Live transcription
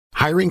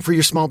Hiring for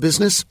your small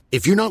business?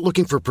 If you're not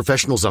looking for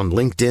professionals on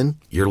LinkedIn,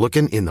 you're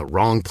looking in the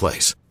wrong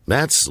place.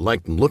 That's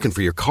like looking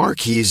for your car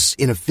keys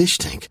in a fish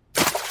tank.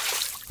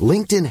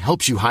 LinkedIn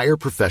helps you hire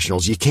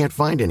professionals you can't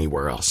find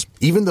anywhere else,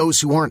 even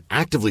those who aren't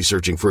actively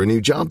searching for a new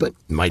job but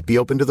might be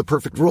open to the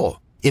perfect role.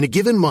 In a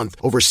given month,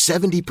 over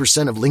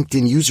 70% of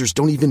LinkedIn users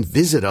don't even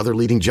visit other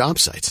leading job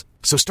sites.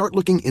 So start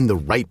looking in the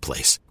right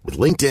place. With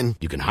LinkedIn,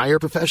 you can hire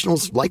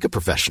professionals like a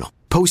professional.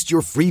 Post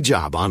your free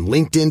job on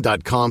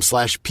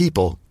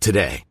linkedin.com/people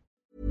today.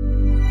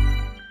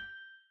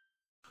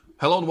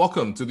 Hello and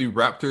welcome to the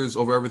Raptors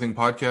Over Everything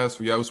podcast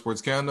for Yahoo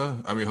Sports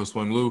Canada. I'm your host,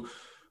 William Liu.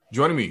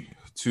 Joining me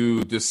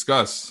to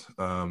discuss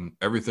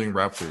everything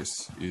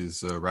Raptors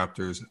is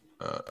Raptors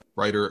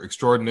writer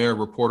extraordinaire,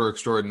 reporter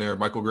extraordinaire,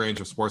 Michael Grange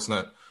of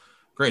Sportsnet.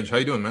 Grange, how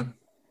you doing, man?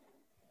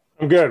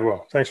 I'm good.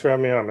 Well, thanks for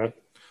having me on, man.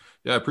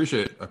 Yeah, I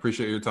appreciate it. I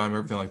appreciate your time,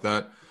 everything like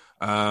that.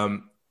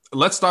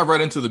 Let's dive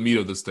right into the meat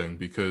of this thing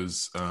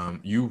because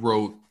you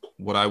wrote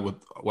what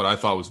I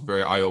thought was a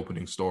very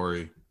eye-opening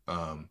story.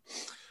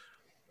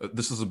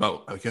 This is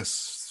about, I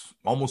guess,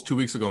 almost 2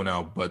 weeks ago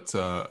now, but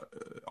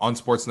on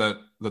Sportsnet,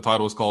 the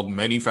title is called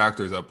 "Many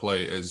Factors at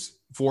Play" as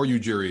for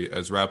Ujiri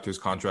as Raptors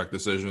contract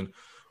decision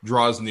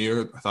draws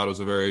near. I thought it was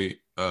a very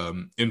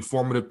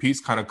informative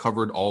piece, kind of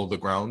covered all of the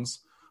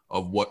grounds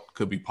of what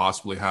could be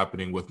possibly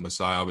happening with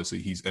Masai. Obviously,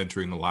 he's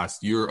entering the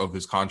last year of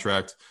his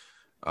contract,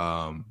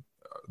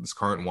 this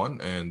current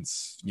one. And,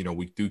 you know,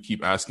 we do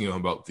keep asking him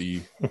about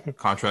the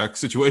contract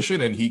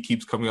situation, and he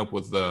keeps coming up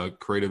with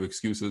creative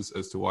excuses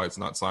as to why it's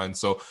not signed.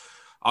 So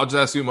I'll just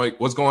ask you, Mike,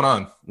 what's going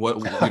on?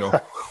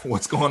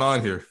 What's going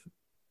on here?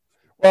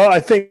 Well, I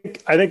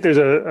think there's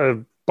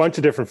a bunch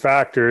of different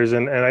factors.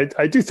 And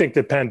I do think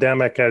the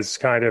pandemic has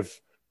kind of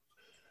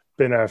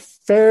been a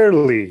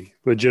fairly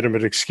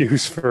legitimate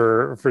excuse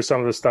for some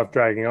of the stuff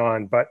dragging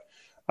on. But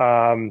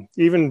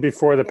even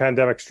before the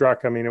pandemic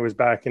struck, I mean, it was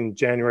back in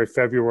January,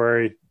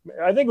 February.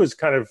 I think it was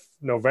kind of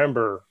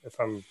November, if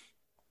I'm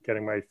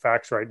getting my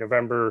facts right,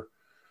 November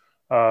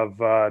of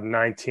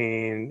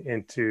 19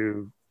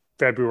 into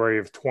February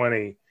of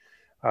 20.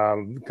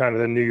 Kind of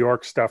the New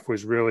York stuff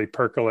was really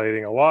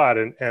percolating a lot.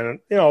 And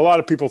you know, a lot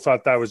of people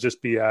thought that was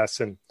just BS.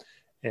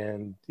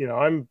 And, you know,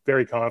 I'm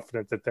very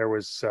confident that there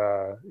was,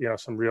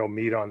 some real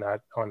meat on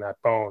that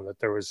bone, that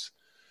there was,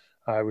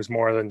 it was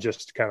more than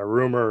just kind of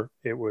rumor.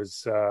 It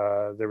was,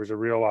 there was a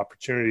real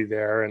opportunity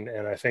there.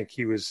 And I think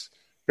he was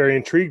very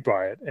intrigued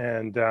by it.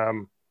 And, I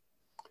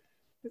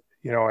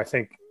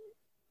think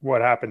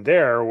what happened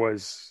there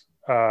was,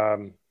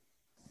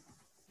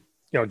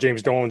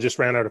 James Dolan just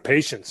ran out of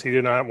patience. He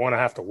did not want to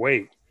have to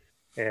wait.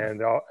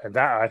 And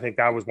that, I think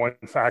that was one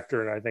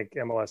factor. And I think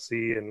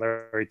MLSE and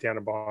Larry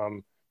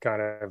Tannenbaum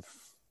kind of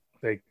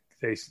they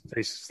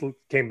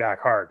came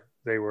back hard.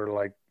 They were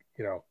like,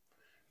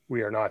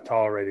 we are not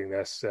tolerating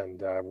this,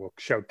 and we'll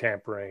show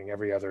tampering,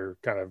 every other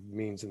kind of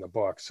means in the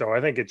book. So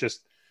I think it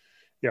just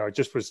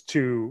was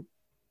too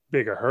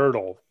big a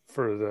hurdle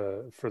for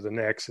the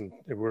Knicks, and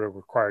it would have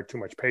required too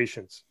much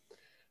patience.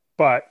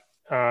 But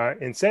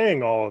in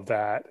saying all of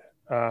that,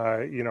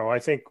 I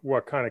think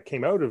what kind of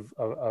came out of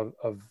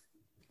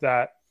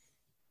that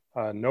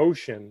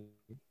notion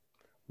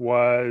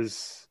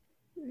was,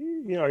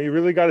 you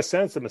really got a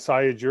sense that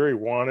Masai Ujiri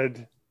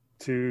wanted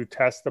to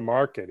test the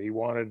market. He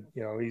wanted,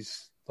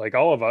 he's like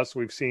all of us,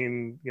 we've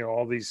seen,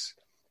 all these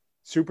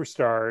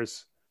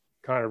superstars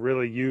kind of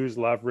really use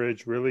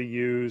leverage, really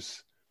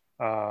use,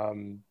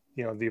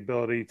 the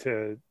ability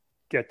to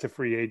get to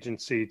free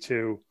agency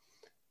to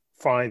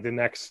find the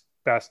next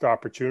best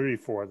opportunity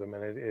for them.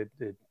 And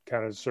it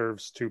kind of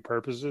serves two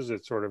purposes.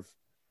 It sort of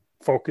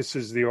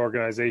focuses the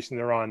organization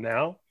they're on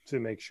now to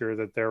make sure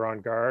that they're on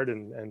guard.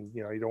 And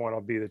you don't want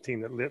to be the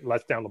team that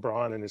lets down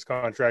LeBron in his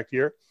contract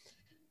year.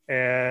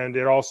 And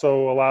it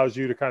also allows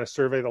you to kind of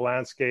survey the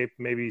landscape,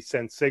 maybe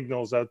send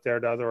signals out there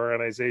to other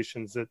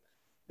organizations that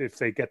if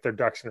they get their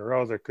ducks in a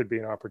row, there could be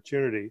an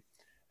opportunity.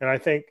 And I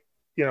think,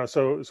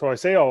 so I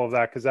say all of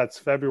that because that's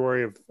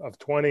February of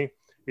 20.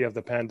 We have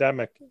the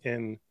pandemic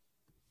in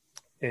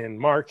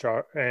March.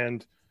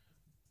 And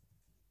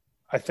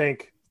I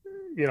think,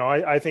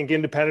 I think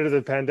independent of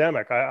the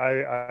pandemic,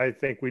 I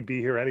think we'd be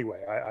here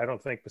anyway. I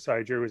don't think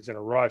Masai Ujiri was in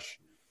a rush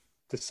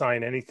to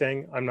sign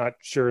anything. I'm not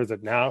sure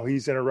that now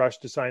he's in a rush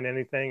to sign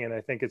anything. And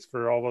I think it's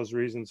for all those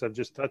reasons I've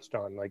just touched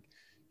on. Like,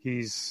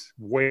 he's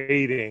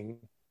waiting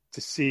to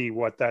see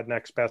what that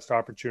next best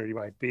opportunity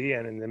might be.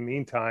 And in the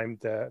meantime,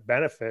 the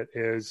benefit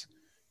is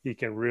he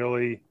can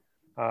really,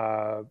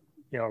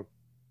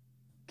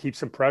 keep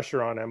some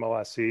pressure on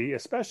MLSE,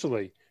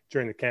 especially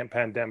during the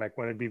pandemic,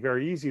 when it'd be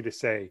very easy to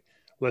say,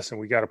 listen,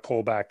 we got to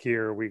pull back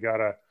here. We got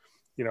to,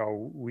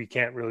 we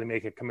can't really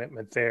make a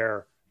commitment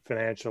there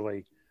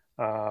financially,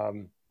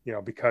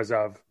 because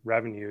of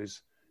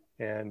revenues.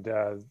 And,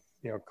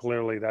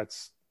 clearly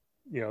that's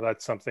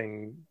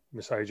something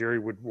Masai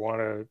Ujiri would want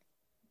to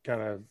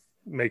kind of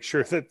make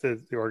sure that the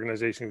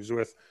organization he was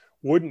with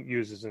wouldn't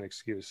use as an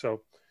excuse.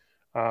 So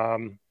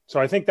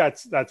I think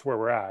that's where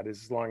we're at.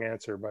 It's a long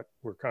answer, but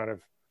we're kind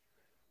of,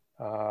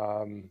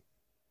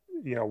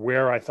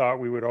 where I thought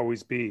we would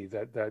always be,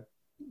 that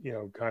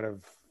kind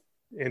of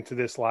into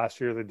this last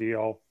year of the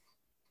deal,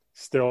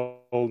 still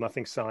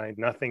nothing signed,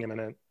 nothing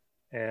imminent.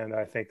 And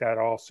I think that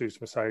all suits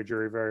Masai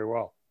Ujiri very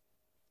well.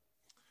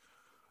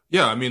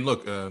 Yeah, I mean,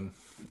 look,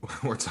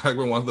 we're talking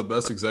about one of the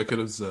best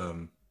executives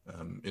in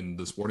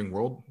the sporting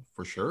world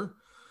for sure.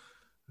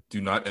 Do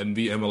not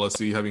envy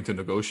MLSE having to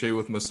negotiate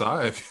with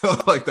Masai. I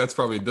feel like that's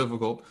probably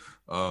difficult.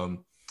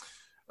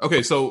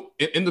 Okay, so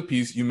in the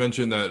piece, you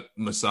mentioned that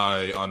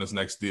Masai on his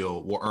next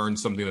deal will earn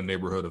something in the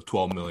neighborhood of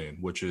 $12 million,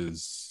 which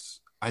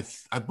is, I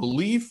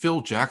believe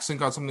Phil Jackson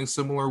got something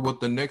similar with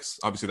the Knicks.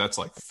 Obviously, that's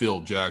like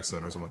Phil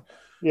Jackson or something.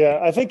 Yeah,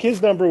 I think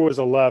his number was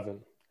 11,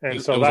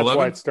 and so that's 11?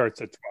 why it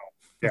starts at 12.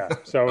 Yeah,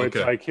 so Okay.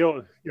 It's like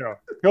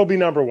he'll be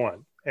number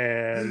one,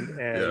 and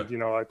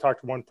I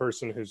talked to one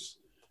person who's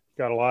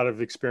got a lot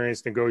of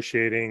experience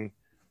negotiating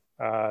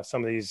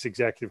some of these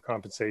executive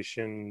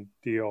compensation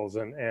deals,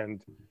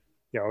 and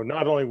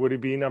not only would he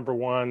be number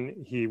one,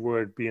 he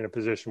would be in a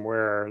position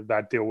where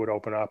that deal would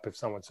open up if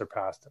someone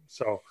surpassed him.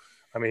 So,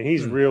 I mean,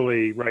 he's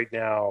really right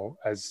now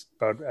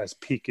about as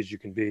peak as you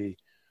can be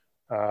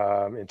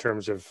in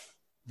terms of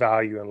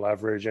value and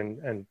leverage,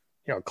 and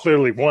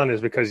clearly one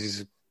is because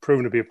he's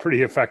proven to be a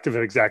pretty effective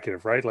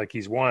executive, right? Like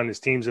he's won,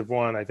 his teams have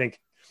won. I think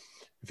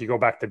if you go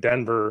back to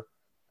Denver,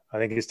 I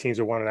think his teams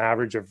have won an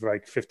average of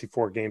like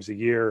 54 games a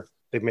year.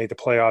 They've made the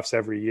playoffs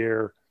every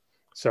year.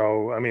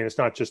 So, I mean, it's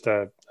not just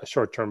a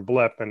short-term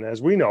blip. And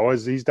as we know,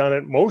 as he's done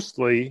it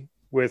mostly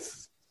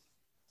with,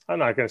 I'm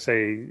not going to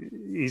say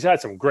he's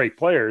had some great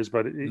players,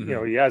 but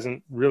he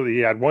hasn't really. He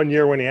had 1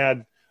 year when he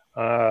had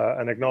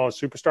an acknowledged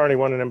superstar and he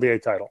won an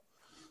NBA title.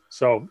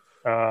 So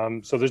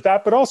there's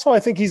that, but also I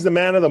think he's the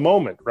man of the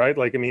moment, right?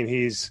 Like, I mean,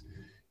 he's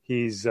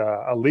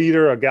a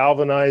leader, a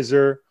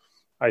galvanizer.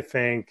 I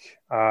think,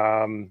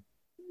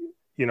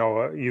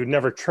 you'd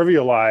never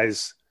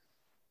trivialize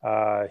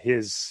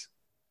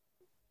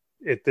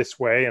it this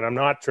way. And I'm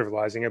not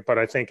trivializing it, but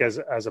I think as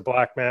a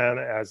black man,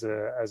 as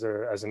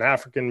an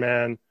African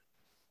man,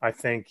 I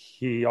think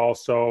he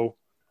also,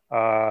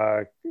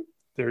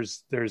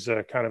 there's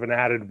a kind of an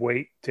added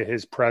weight to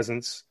his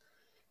presence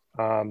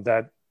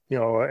that,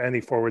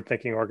 any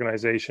forward-thinking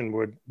organization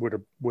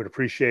would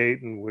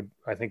appreciate, and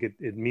I think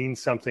it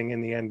means something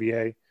in the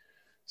NBA.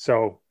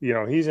 So,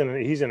 he's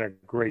in a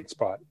great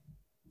spot.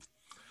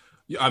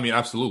 Yeah, I mean,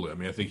 absolutely. I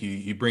mean, I think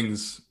he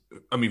brings.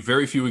 I mean,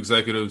 very few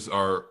executives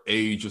are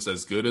just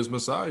as good as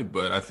Masai,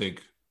 but I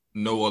think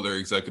no other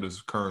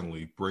executives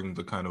currently bring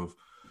the kind of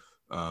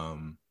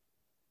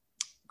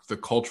the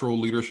cultural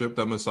leadership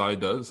that Masai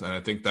does, and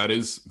I think that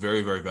is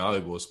very, very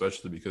valuable,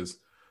 especially because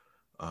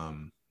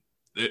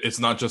it's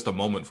not just a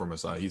moment for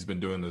Masai. He's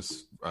been doing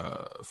this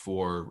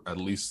for at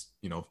least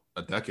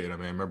a decade. I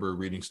mean, I remember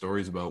reading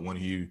stories about when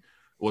he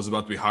was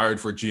about to be hired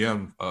for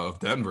GM of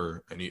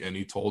Denver, and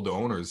he told the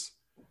owners,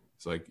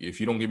 it's like, if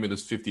you don't give me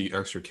this 50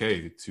 extra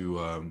K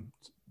to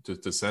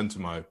send to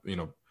my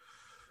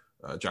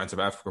Giants of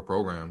Africa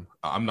program,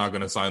 I'm not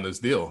going to sign this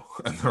deal.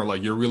 And they're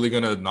like, you're really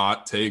going to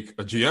not take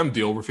a GM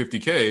deal for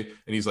 50K?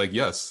 And he's like,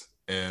 yes.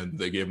 And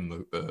they gave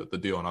him the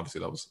deal, and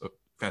obviously that was a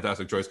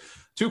fantastic choice.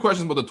 Two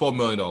questions about the $12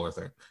 million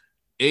thing.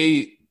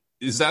 A,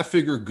 is that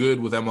figure good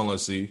with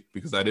MLSE?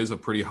 Because that is a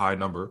pretty high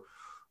number.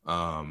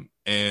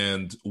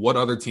 And what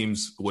other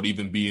teams would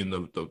even be in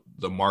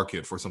the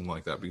market for something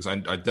like that? Because I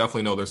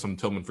definitely know there's some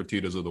Tillman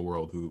Fertittas of the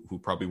world who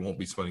probably won't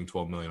be spending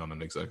 $12 million on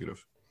an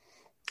executive.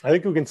 I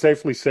think we can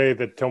safely say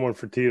that Tillman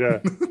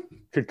Fertitta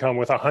could come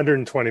with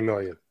 $120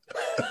 million,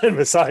 and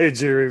Masai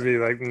Ujiri would be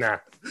like, nah.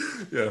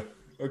 Yeah.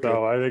 Okay.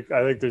 So I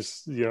think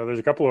there's there's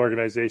a couple of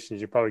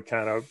organizations you probably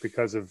count out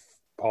because of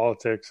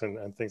politics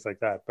and things like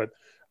that, but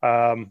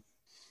 100%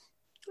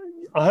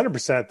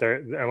 the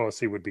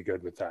MLSE would be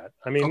good with that.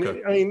 I mean,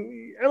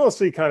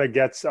 MLSE kind of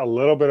gets a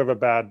little bit of a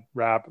bad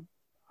rap.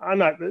 I'm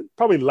not,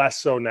 probably less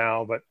so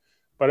now, but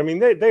I mean,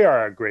 they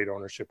are a great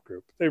ownership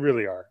group. They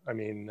really are. I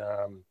mean,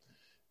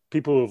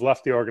 people who have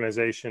left the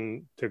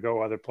organization to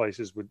go other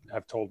places would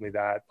have told me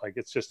that. Like,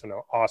 it's just an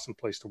awesome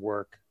place to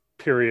work,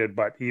 period.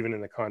 But even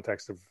in the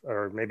context of,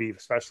 or maybe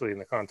especially in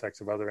the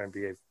context of other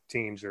NBA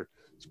teams or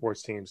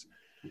sports teams.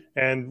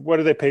 And what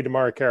do they pay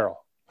DeMar Carroll?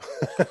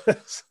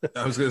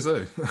 I was going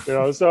to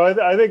So say,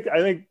 I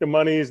think the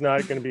money is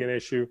not going to be an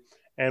issue.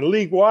 And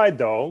league wide,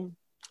 though,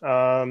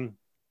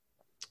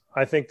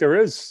 I think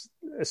there is,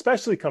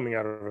 especially coming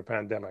out of a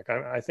pandemic,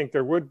 I think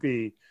there would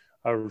be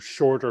a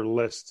shorter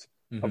list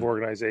of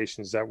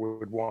organizations that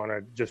would want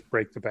to just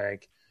break the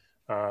bank.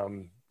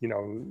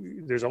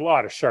 There's a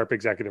lot of sharp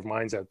executive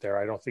minds out there.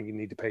 I don't think you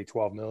need to pay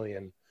 $12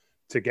 million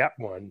to get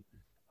one.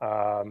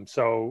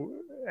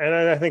 And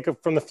I think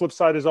from the flip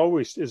side is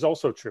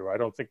also true. I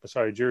don't think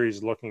Masai Ujiri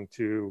is looking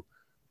to,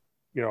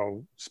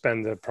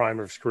 spend the prime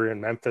of his career in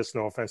Memphis.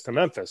 No offense to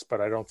Memphis,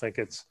 but I don't think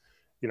it's,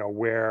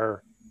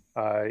 where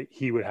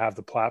he would have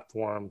the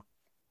platform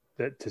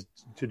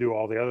to do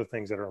all the other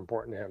things that are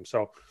important to him.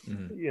 So,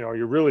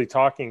 you're really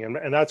talking,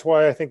 and that's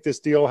why I think this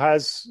deal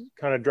has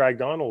kind of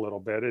dragged on a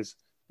little bit is,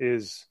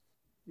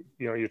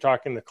 you're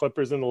talking the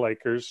Clippers and the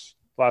Lakers,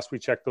 last we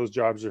checked, those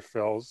jobs are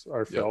filled.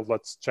 Yep.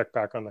 Let's check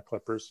back on the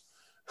Clippers.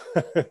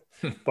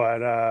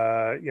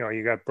 But,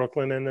 you got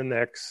Brooklyn and the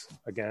Knicks.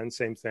 Again,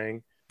 same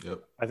thing. Yep.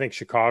 I think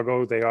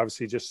Chicago, they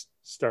obviously just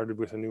started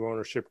with a new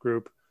ownership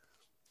group.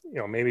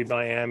 Maybe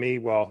Miami.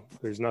 Well,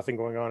 there's nothing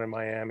going on in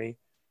Miami.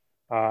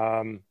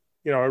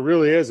 It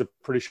really is a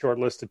pretty short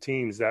list of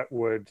teams that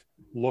would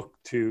look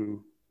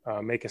to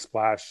make a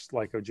splash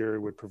like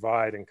Ujiri would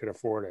provide and could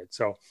afford it.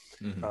 So,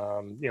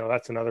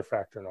 that's another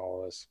factor in all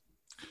of this.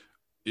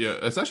 Yeah,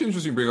 it's actually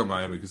interesting to bring up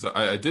Miami because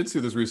I did see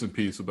this recent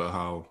piece about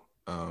how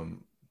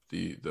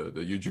the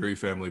Ujiri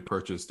family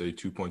purchased a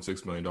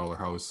 $2.6 million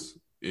house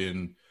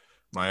in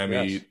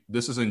Miami. Yes.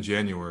 This is in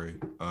January.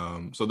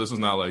 So this is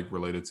not like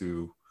related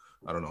to,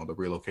 I don't know, the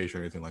relocation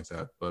or anything like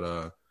that.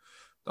 But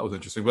that was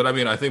interesting. But I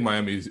mean, I think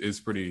Miami is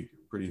pretty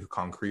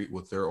concrete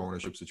with their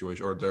ownership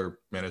situation or their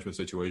management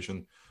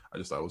situation. I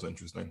just thought it was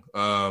interesting.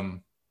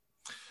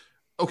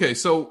 Okay,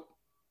 so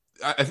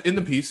in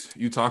the piece,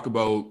 you talk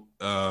about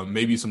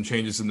maybe some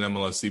changes in the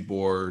MLSE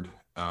board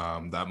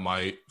that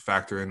might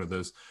factor into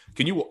this.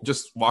 Can you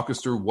just walk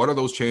us through what are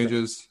those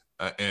changes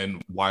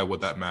and why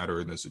would that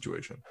matter in this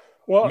situation?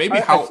 Well, maybe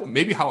how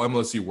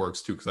MLSE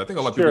works too, because I think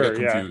a lot of people get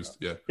confused.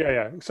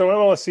 Yeah. So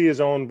MLSE is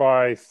owned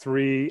by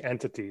three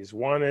entities.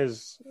 One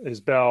is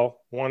Bell,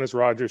 one is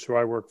Rogers, who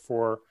I work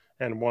for,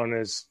 and one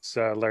is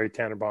Larry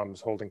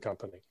Tannenbaum's holding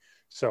company.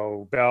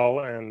 So Bell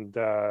and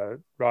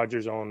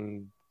Rogers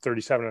own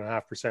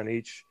 37.5%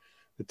 each.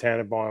 The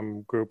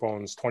Tannenbaum Group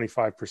owns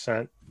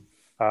 25%.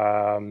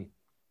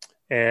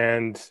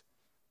 And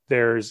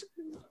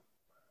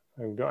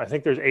I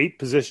think there's 8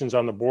 positions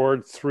on the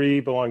board. 3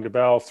 belong to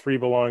Bell, 3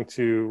 belong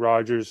to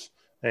Rogers,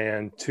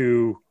 and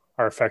 2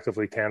 are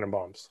effectively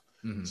Tannenbaums.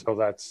 Mm-hmm. So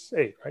that's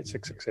 8, right?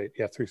 6, 6, 8.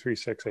 Yeah, 3, 3,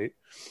 6, 8.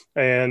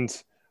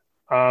 And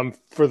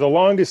for the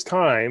longest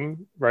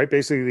time, right,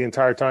 basically the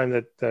entire time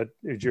that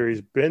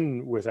Ujiri's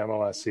been with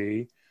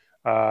MLSE,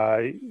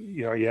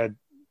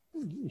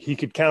 he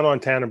could count on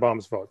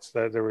Tannenbaum's votes.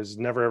 There was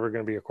never ever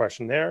going to be a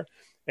question there,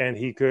 and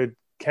he could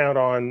count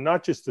on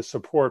not just the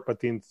support but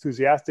the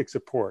enthusiastic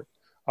support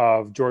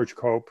of George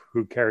Cope,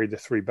 who carried the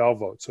 3 Bell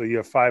votes. So you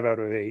have 5 out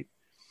of 8.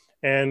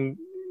 And,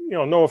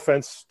 no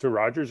offense to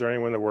Rogers or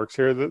anyone that works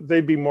here,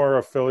 they'd be more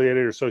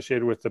affiliated or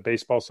associated with the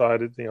baseball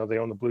side. They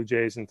own the Blue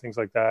Jays and things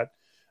like that.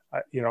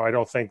 I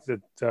don't think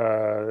that,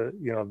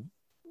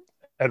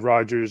 Ed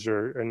Rogers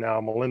and now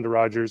Melinda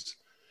Rogers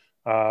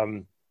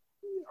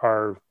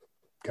are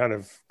kind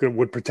of good,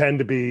 would pretend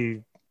to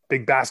be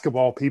big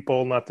basketball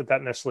people. Not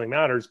that necessarily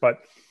matters,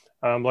 but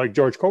like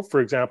George Cope, for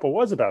example,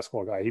 was a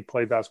basketball guy. He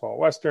played basketball at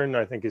Western.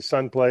 I think his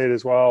son played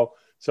as well.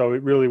 So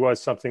it really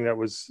was something that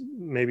was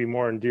maybe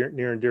more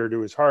near and dear to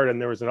his heart. And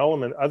there was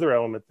other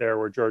element there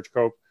where George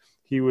Cope,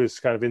 he was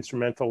kind of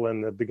instrumental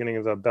in the beginning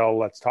of the Bell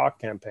Let's Talk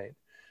campaign.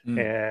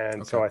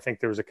 So I think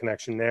there was a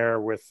connection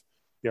there with,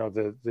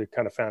 the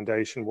kind of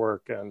foundation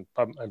work and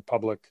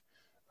public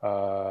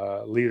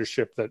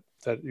leadership that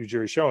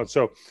Ujiri's shown.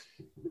 So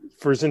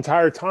for his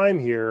entire time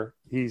here,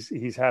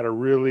 he's had a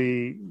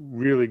really,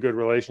 really good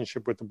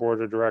relationship with the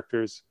board of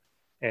directors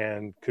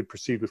and could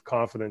proceed with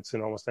confidence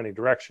in almost any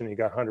direction. He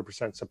got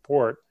 100%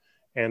 support.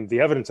 And the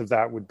evidence of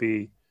that would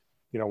be,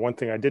 one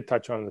thing I did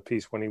touch on in the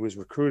piece, when he was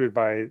recruited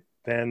by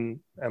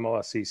then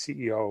MLSE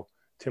CEO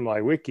Tim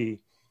Leiweke,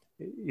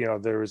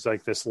 there was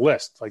like this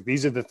list, like,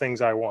 these are the things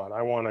I want.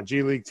 I want a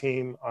G League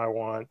team. I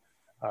want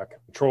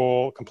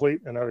complete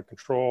and utter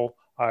control.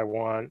 I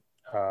want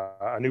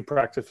a new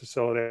practice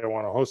facility. I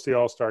want to host the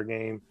All-Star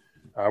game.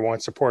 I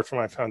want support from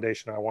my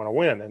foundation. I want to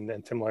win. And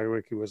then Tim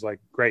Leiweke was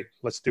like, great,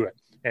 let's do it.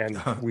 And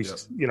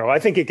I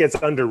think it gets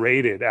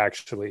underrated,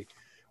 actually,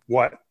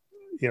 what,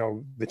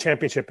 the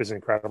championship is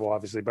incredible,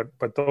 obviously,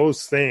 but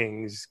those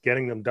things,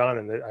 getting them done,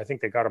 and I think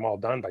they got them all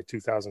done by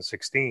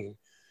 2016.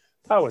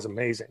 That was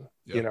amazing.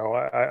 Yeah.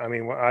 I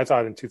mean, I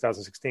thought in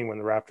 2016 when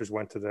the Raptors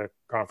went to the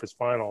conference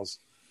finals,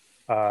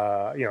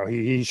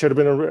 he should have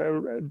been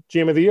a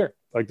GM of the year.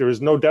 Like, there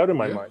was no doubt in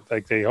my mind.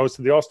 Like, they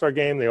hosted the All-Star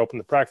game, they opened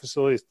the practice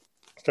facilities,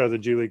 started the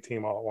G League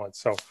team all at once.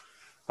 So,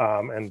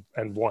 and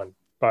won.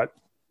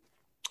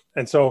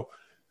 So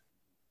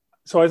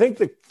I think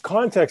the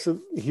context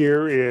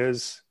here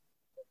is,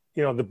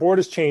 the board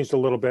has changed a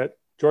little bit.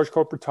 George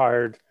Cope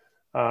retired.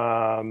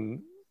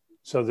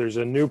 So there's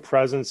a new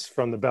presence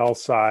from the Bell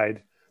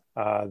side.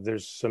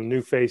 There's some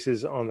new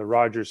faces on the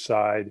Rogers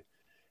side.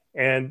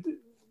 And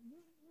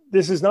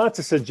this is not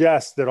to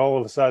suggest that all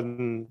of a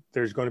sudden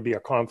there's going to be a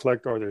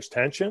conflict or there's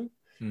tension.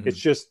 Mm-hmm. It's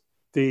just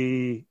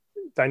the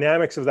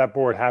dynamics of that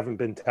board haven't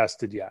been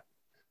tested yet.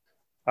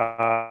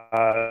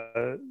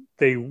 I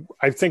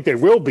think they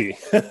will be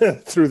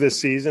through this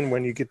season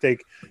when you could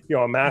take,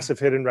 a massive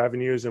hit in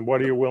revenues and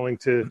what are you willing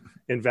to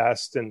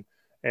invest and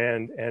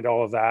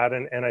all of that.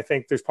 And I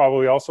think there's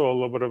probably also a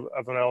little bit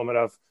of an element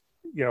of,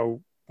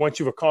 once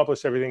you've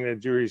accomplished everything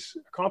that Ujiri's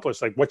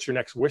accomplished, like, what's your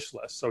next wish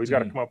list? So he's got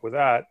to come up with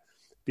that,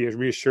 be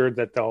reassured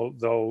that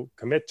they'll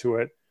commit to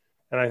it.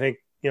 And I think,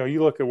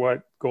 you look at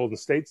what Golden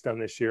State's done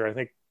this year, I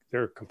think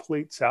their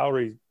complete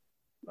salary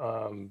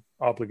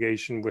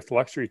obligation with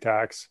luxury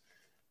tax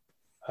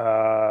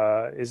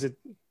Is it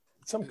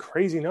some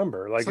crazy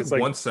number? Like it's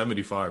like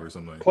 175 or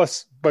something.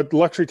 Plus, but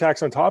luxury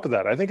tax on top of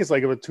that. I think it's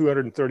like about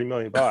 $230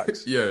 million.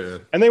 Yeah.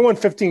 And they won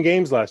 15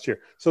 games last year.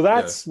 So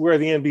that's where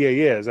the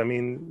NBA is. I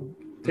mean,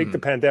 take the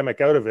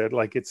pandemic out of it.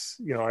 Like it's,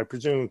 I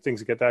presume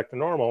things get back to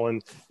normal,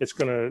 and it's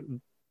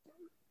going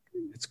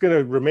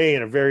to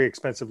remain a very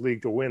expensive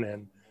league to win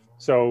in.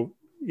 So,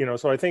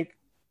 so I think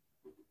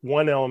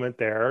one element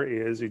there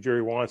is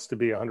Ujiri wants to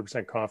be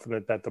 100%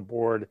 confident that the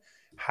board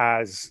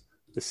has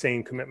the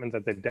same commitment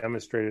that they've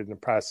demonstrated in the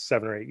past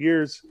 7 or 8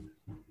 years.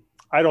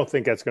 I don't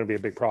think that's going to be a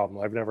big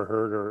problem. I've never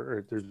heard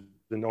or there's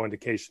been no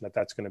indication that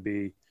that's going to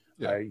be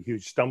a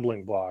huge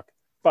stumbling block.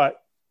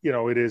 But,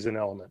 it is an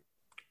element.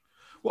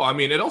 Well, I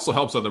mean, it also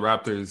helps that the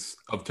Raptors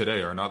of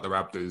today are not the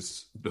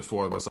Raptors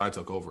before Masai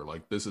took over.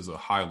 Like, this is a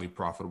highly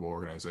profitable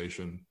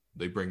organization.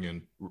 They bring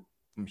in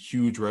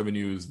huge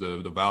revenues. The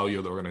value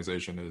of the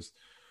organization is,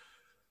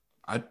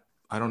 I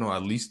don't know,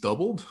 at least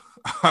doubled,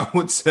 I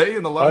would say,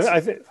 in the last. I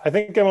think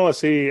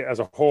MLSE as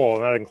a whole,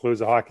 and that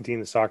includes the hockey team,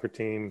 the soccer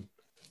team,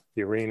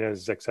 the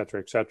arenas, et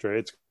cetera,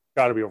 it's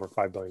got to be over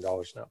 $5 billion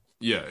now.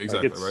 Yeah,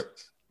 exactly, right.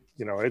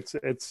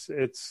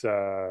 It's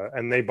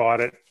and they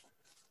bought it.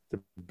 The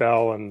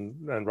Bell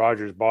and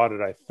Rogers bought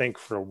it, I think,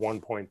 for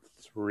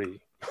 1.3.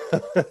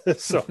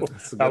 So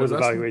that was the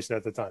valuation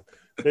at the time.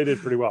 They did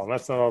pretty well, and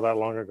that's not all that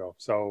long ago.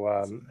 So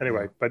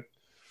anyway, but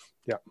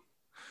yeah.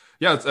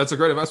 Yeah, that's a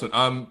great investment.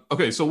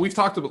 Okay, so we've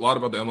talked a lot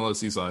about the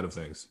MLSE side of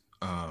things.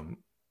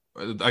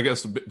 I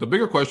guess the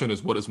bigger question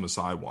is, what does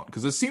Masai want?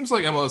 Because it seems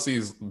like MLSE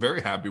is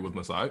very happy with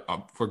Masai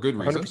for good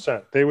reason.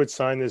 100%. They would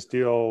sign this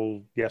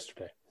deal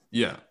yesterday.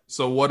 Yeah.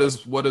 So what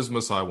does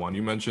Masai want?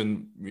 You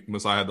mentioned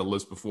Masai had the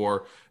list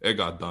before it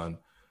got done.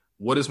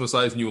 What is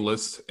Masai's new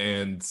list?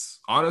 And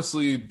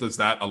honestly, does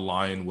that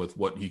align with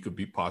what he could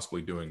be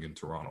possibly doing in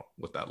Toronto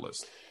with that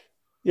list?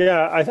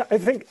 Yeah, I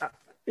think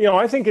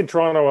in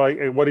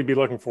Toronto, what he'd be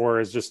looking for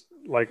is just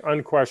like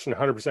unquestioned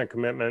 100%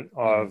 commitment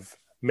of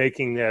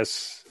making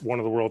this one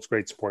of the world's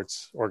great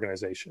sports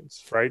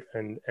organizations, right?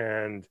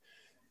 And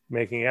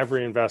making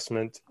every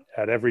investment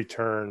at every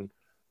turn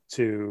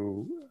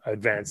to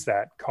advance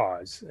that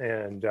cause.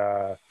 And,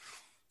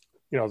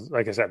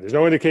 like I said, there's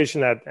no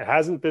indication that it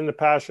hasn't been the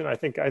passion. I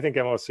think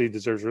MLSE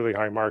deserves really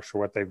high marks for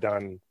what they've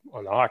done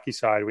on the hockey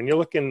side. When you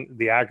look in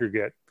the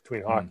aggregate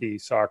between hockey,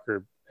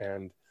 soccer,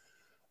 and,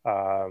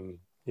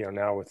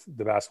 now with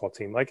the basketball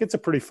team, like it's a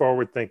pretty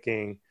forward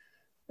thinking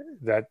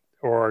that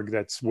org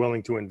that's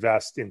willing to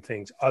invest in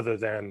things other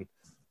than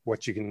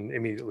what you can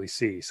immediately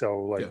see.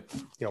 So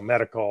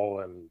medical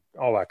and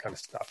all that kind of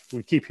stuff.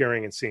 We keep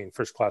hearing and seeing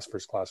first class. So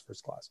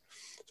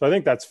I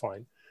think that's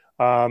fine.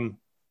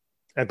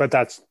 But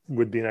that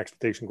would be an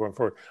expectation going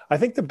forward. I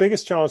think the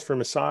biggest challenge for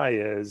Masai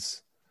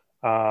is,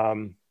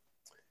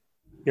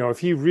 if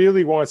he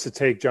really wants to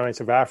take Giants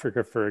of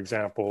Africa, for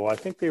example, I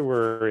think they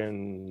were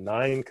in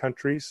 9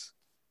 countries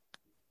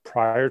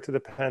prior to the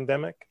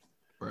pandemic.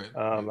 Right.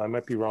 I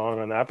might be wrong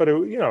on that, but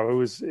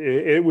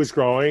it was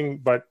growing,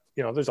 but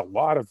there's a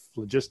lot of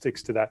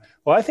logistics to that.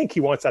 Well, I think he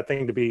wants that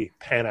thing to be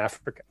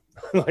Pan-African.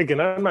 I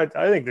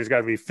think there's got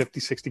to be 50,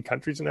 60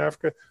 countries in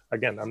Africa.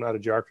 Again, I'm not a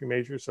geography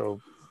major,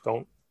 so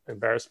don't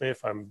embarrass me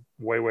if I'm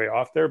way, way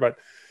off there. But,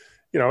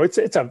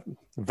 it's a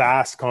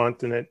vast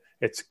continent.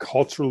 It's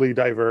culturally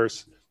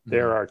diverse.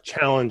 There are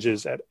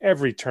challenges at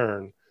every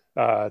turn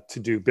to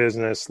do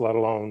business, let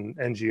alone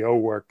NGO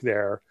work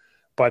there.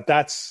 But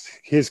that's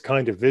his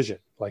kind of vision.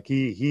 Like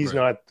he's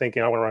not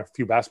thinking, I want to run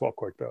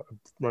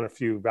a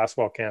few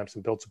basketball camps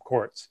and build some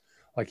courts.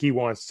 Like he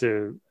wants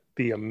to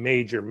be a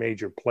major,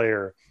 major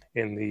player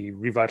in the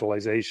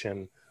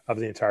revitalization of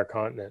the entire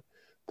continent.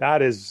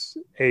 That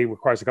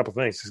requires a couple of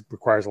things. It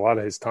requires a lot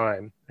of his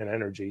time and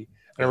energy,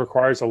 and it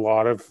requires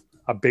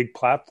a big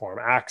platform,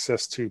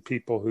 access to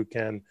people who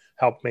can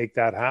help make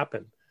that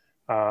happen.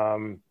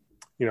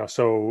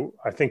 So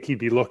I think he'd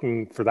be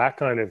looking for that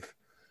kind of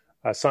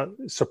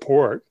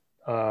support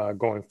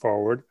going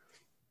forward.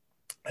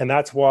 And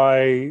that's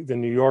why the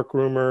New York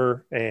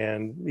rumor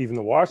and even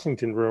the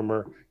Washington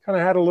rumor kind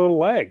of had a little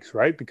legs,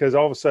 right? Because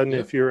all of a sudden,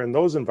 if you're in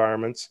those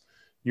environments,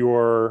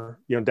 you're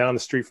down the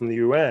street from the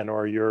UN,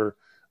 or your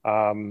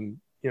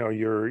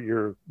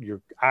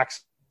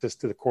access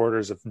to the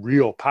corridors of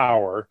real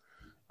power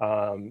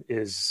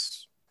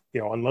is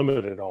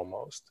unlimited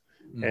almost.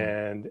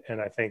 And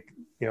I think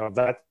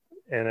that.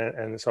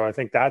 And so I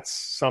think that's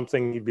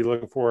something you'd be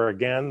looking for.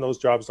 Again, those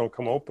jobs don't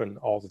come open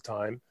all the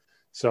time.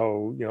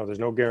 So, there's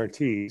no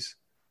guarantees.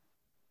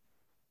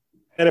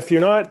 And if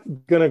you're not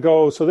going to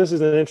go, so this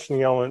is an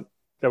interesting element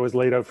that was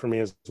laid out for me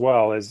as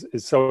well, is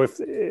so if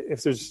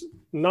there's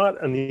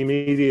not an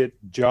immediate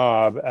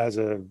job as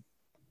a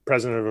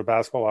president of a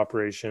basketball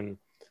operation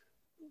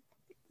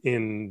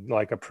in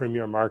like a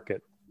premier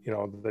market,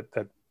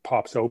 that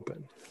pops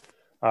open,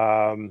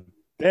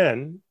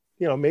 then,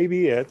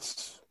 maybe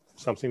it's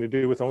something to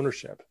do with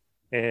ownership.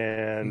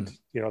 And,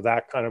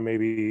 that kind of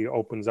maybe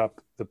opens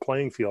up the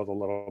playing field a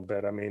little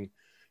bit. I mean,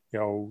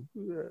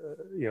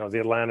 the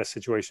Atlanta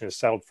situation is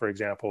settled, for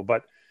example,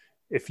 but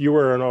if you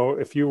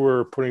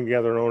were putting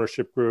together an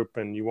ownership group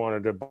and you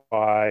wanted to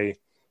buy,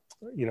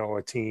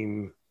 a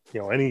team,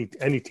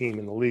 any team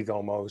in the league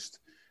almost,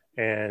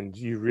 and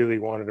you really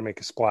wanted to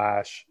make a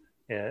splash,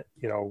 and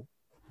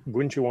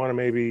wouldn't you want to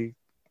maybe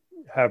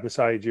have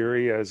Masai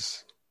Ujiri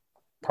as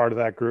part of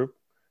that group?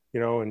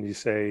 And you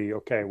say,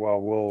 okay,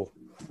 well,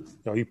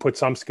 you put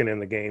some skin in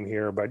the game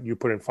here, but you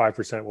put in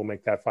 5%, we'll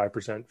make that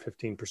 5%,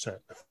 15%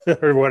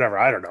 or whatever.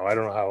 I don't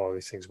know how all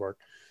these things work,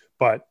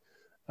 but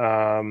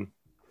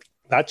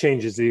that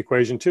changes the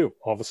equation too.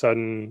 All of a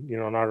sudden,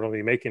 not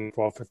only making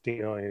 12, 15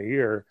 million a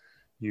year,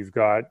 you've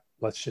got,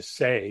 let's just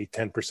say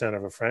 10%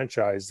 of a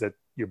franchise that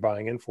you're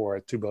buying in for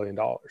at $2 billion.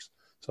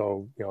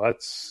 So,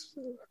 that's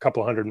a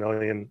couple $100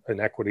 million in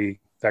equity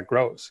that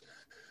grows.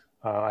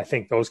 I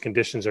think those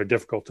conditions are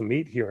difficult to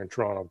meet here in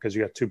Toronto because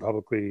you got two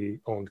publicly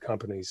owned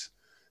companies.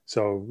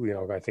 So,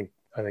 I think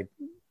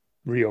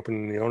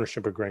reopening the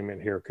ownership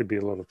agreement here could be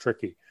a little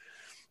tricky.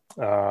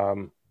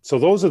 So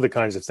those are the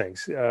kinds of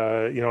things.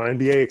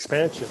 NBA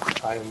expansion.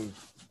 I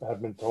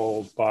have been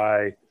told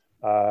by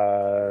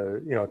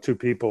two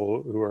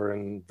people who are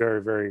in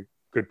very, very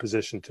good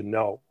position to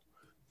know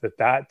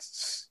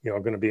that's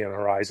going to be on the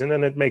horizon,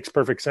 and it makes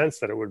perfect sense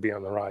that it would be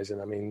on the horizon.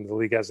 I mean, the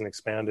league hasn't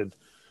expanded,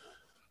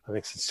 I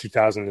think, since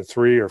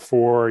 2003 or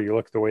 4. You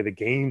look at the way the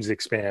game's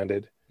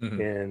expanded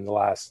in the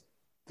last,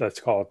 let's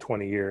call it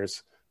 20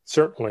 years.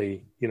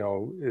 Certainly,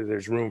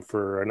 there's room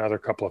for another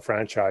couple of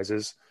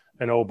franchises.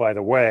 And oh, by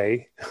the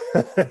way,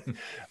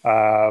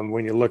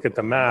 when you look at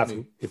the math,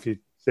 if you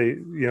say,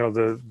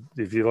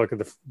 if you look at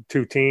the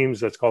two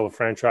teams, let's call the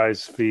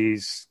franchise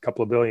fees a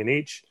couple of billion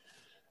each.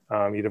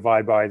 You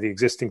divide by the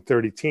existing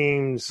 30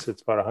 teams,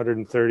 it's about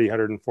 130,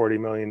 140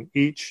 million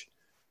each.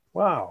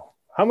 Wow.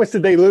 How much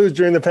did they lose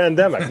during the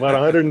pandemic? About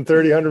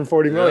 130,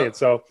 140 million. Yep.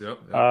 So, Yep.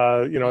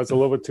 It's a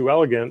little bit too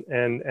elegant.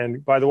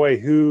 And by the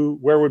way,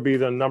 where would be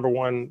the number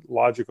one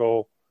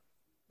logical,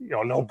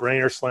 no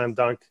brainer slam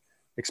dunk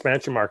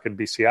expansion market? Would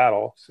be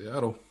Seattle.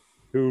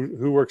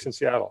 Who works in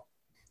Seattle?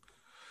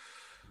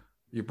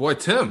 Your boy,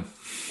 Tim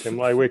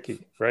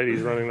Leiweke, right?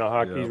 He's running the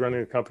hockey. Yep. He's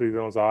running a company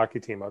that owns a hockey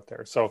team out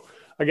there. So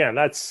again,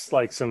 that's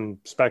like some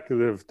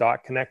speculative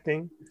dot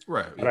connecting.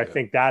 Right. But I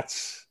think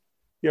that's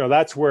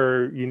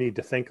where you need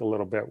to think a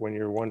little bit when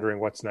you're wondering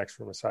what's next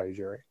for Masai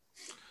Ujiri.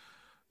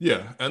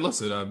 Yeah. And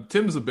listen,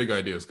 Tim's a big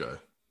ideas guy.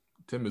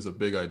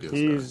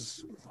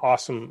 He's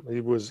awesome. He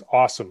was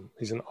awesome.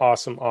 He's an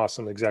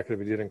awesome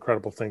executive. He did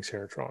incredible things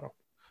here in Toronto.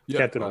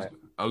 Yeah, Can't deny it.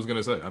 I was going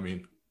to say, I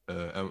mean,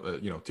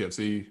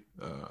 TFC,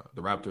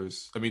 the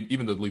Raptors, I mean,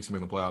 even the Leafs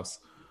making the playoffs.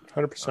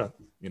 100%.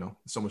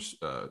 So much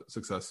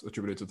success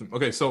attributed to them.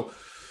 Okay, so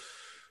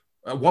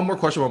one more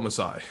question about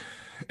Masai,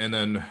 and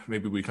then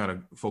maybe we kind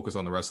of focus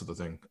on the rest of the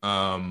thing.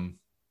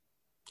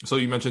 So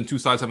you mentioned two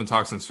sides haven't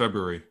talked since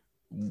February.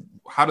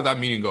 How did that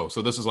meeting go?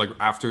 So this is like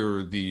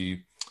after the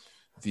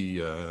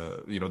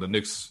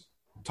Knicks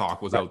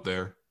talk was out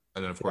there,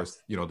 and then of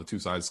course the two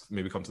sides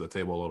maybe come to the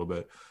table a little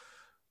bit.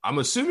 I'm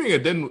assuming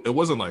it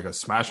wasn't like a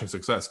smashing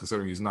success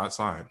considering he's not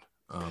signed.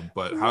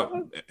 But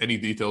any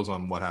details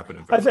on what happened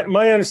in February?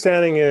 My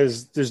understanding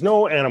is there's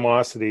no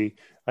animosity.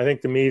 I think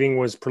the meeting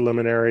was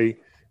preliminary.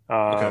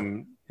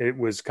 Okay. It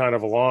was kind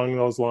of along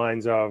those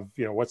lines of,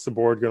 what's the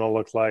board going to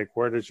look like?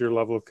 Where is your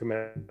level of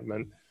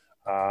commitment?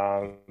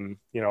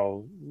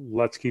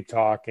 Let's keep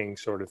talking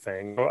sort of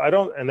thing.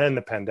 And then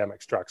the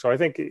pandemic struck. So I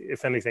think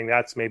if anything,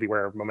 that's maybe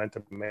where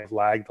momentum may have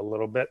lagged a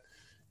little bit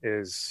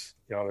is,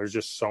 there's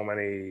just so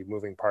many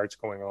moving parts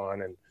going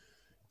on. And,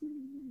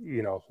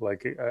 and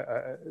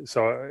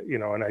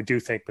I do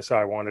think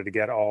Masai wanted to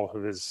get all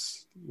of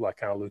his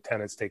kind of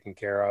lieutenants taken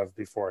care of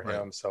before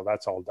him. Right. So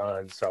that's all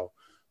done. So,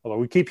 although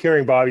we keep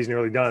hearing Bobby's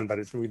nearly done, but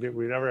we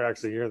never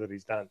actually hear that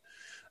he's done.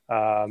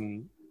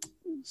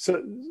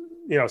 So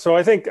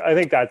I think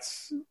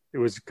it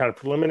was kind of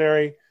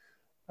preliminary.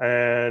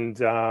 And,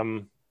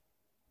 the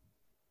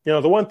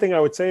one thing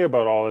I would say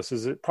about all this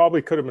is it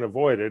probably could have been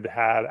avoided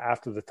had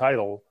after the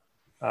title,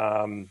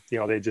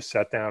 they just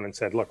sat down and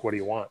said, look, what do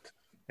you want?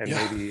 And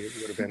maybe it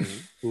would have been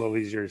a little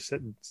easier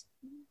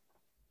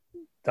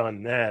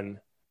done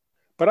then.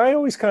 But I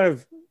always kind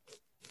of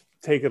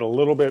take it a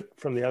little bit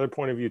from the other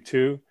point of view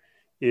too,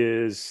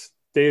 is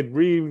they had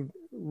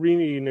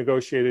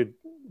renegotiated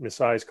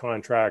Masai's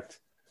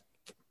contract,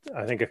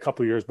 I think a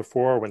couple of years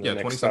before when the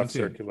next stuff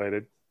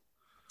circulated.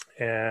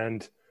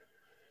 And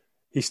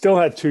he still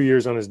had 2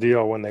 years on his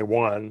deal when they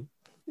won.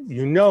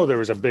 There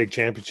was a big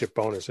championship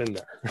bonus in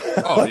there.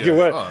 Oh,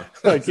 what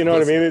I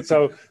mean?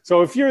 So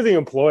if you're the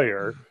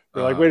employer,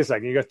 you're like, wait a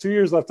second, you got 2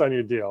 years left on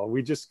your deal.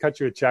 We just cut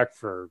you a check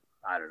for,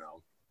 I don't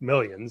know,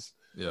 millions.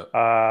 Yeah.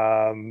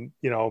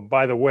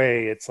 By the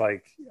way, it's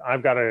like,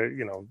 I've got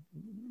to,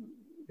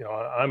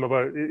 I'm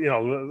about,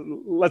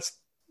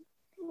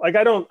 I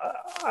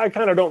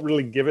kind of don't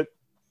really give it,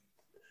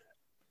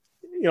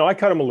 I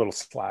cut him a little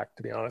slack,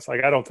 to be honest.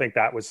 Like, I don't think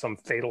that was some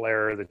fatal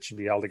error that should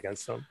be held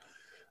against him.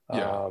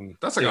 Yeah,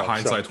 that's like a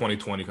hindsight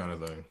 2020 kind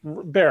of thing.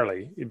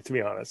 Barely, to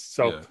be honest.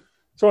 So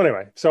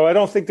anyway, I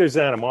don't think there's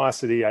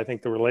animosity. I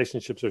think the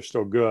relationships are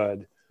still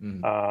good.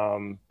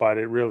 But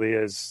it really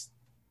is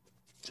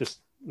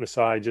just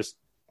Masai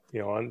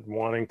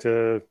wanting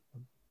to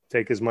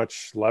take as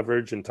much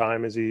leverage and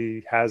time as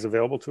he has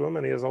available to him,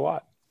 and he has a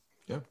lot.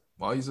 Yeah,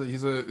 well, he's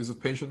a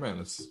patient man.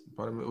 That's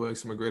part of what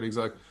makes him a great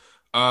exec.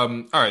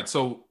 All right,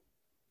 so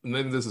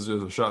maybe this is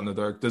just a shot in the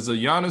dark. Does the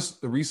Giannis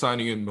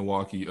re-signing in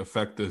Milwaukee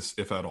affect this,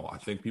 if at all? I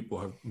think people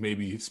have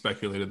maybe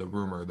speculated the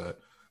rumor that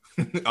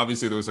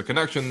obviously there was a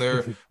connection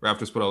there.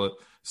 Raptors put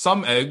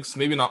some eggs,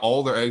 maybe not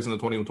all their eggs in the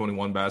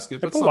 2021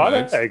 basket, but some lot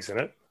of eggs in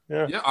it.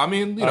 Yeah, I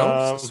mean,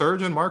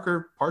 Serge and Mark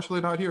are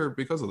partially not here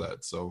because of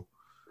that. So,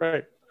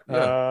 right.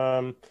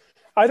 Yeah.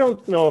 I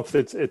don't know if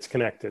it's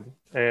connected,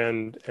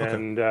 and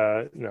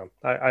no,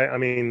 I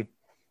mean,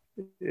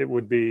 it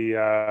would be,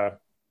 I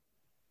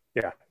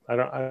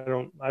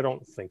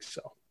don't think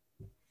so.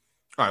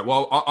 All right.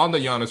 Well, on the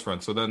Giannis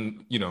front, so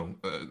then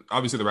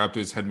obviously the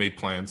Raptors had made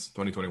plans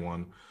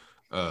 2021.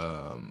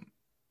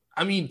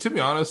 I mean, to be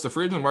honest, the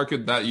free agent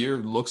market that year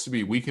looks to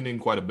be weakening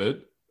quite a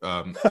bit.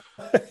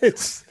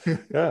 It's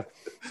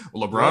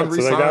LeBron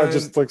resigned. So now it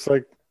just looks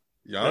like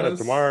Giannis.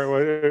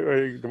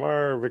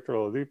 DeMar, Victor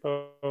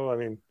Oladipo.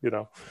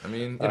 I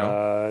mean,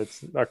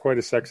 it's not quite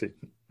as sexy.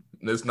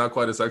 It's not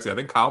quite as sexy. I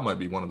think Kyle might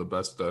be one of the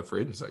best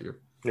free agents that year.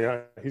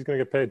 Yeah, he's going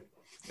to get paid.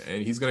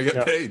 And he's going to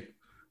get paid.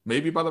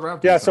 Maybe by the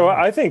Raptors. Yeah, so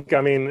I think,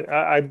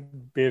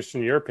 I'd be interested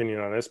in your opinion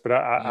on this, but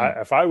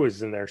if I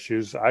was in their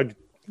shoes, I'd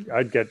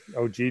get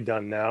OG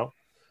done now.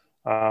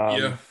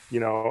 I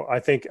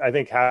think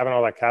having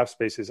all that cap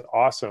space is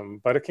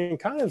awesome, but it can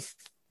kind of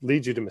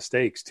lead you to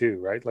mistakes too,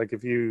 right? Like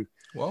if you,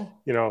 I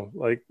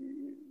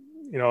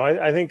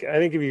think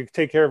if you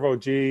take care of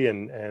OG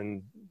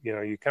and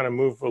you kind of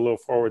move a little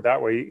forward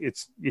that way,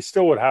 you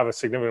still would have a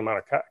significant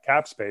amount of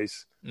cap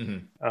space,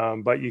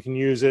 but you can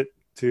use it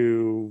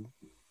to,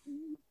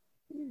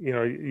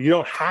 you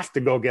don't have to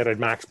go get a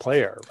max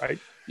player, right?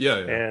 Yeah.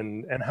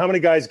 And how many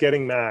guys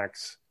getting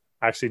max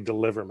actually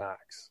deliver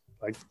max?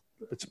 Like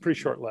it's a pretty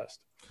short list.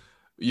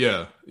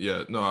 Yeah.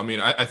 No, I mean,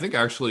 I think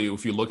actually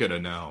if you look at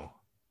it now,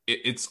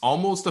 it's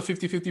almost a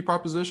 50-50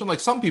 proposition. Like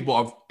some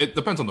people it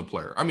depends on the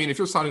player. I mean, if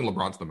you're signing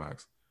LeBron to the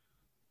max,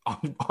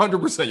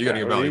 100% you're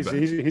getting a value back.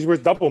 He's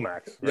worth double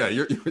max. Right?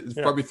 Yeah, it's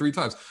probably 3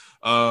 times.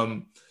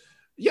 I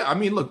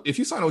mean, look, if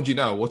you sign OG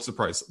now, what's the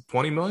price?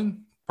 20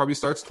 million? Probably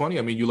starts 20.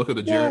 I mean, you look at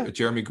the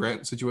Jeremy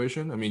Grant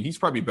situation. I mean, he's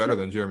probably better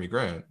than Jeremy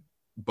Grant,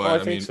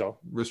 but I mean, so.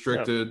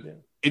 Restricted. Yeah.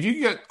 If you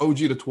get OG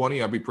to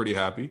 20, I'd be pretty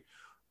happy.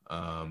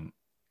 And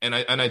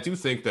I do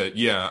think that,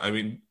 I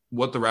mean,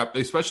 what the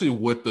Raptors, especially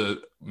with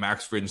the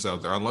max fringes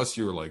out there, unless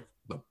you're like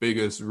the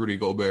biggest Rudy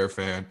Gobert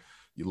fan,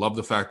 you love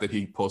the fact that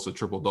he posts a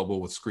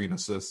triple-double with screen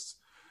assists,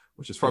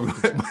 which is probably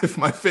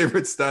my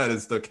favorite stat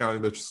is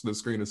counting the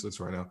screen assists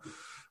right now.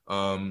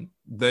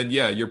 Then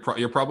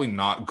you're probably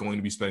not going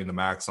to be spending the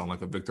max on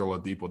like a Victor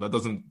Oladipo.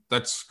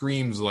 That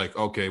screams like,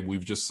 okay,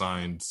 we've just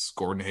signed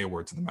Gordon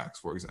Hayward to the max,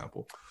 for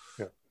example.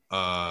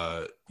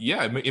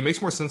 It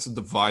makes more sense to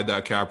divide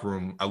that cap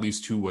room at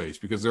least 2 ways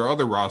because there are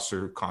other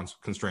roster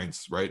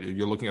constraints, right?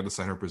 You're looking at the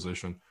center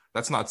position.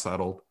 That's not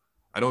settled.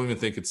 I don't even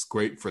think it's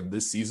great for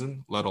this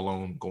season, let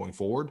alone going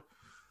forward.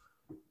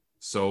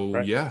 So,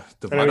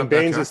 divide up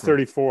Baines is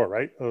 34,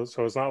 right?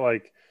 So it's not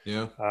like,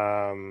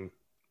 I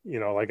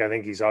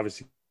think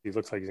he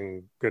looks like he's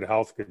in good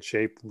health, good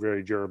shape,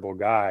 very durable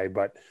guy,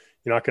 but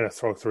you're not going to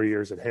throw 3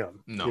 years at him.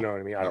 No. You know what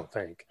I mean? I don't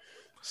think.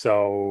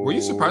 So were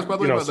you surprised by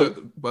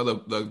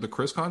the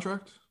Chris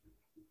contract?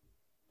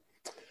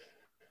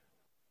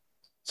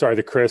 Sorry,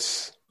 the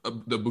Chris,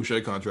 the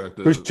Boucher contract.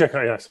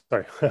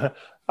 Sorry,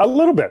 a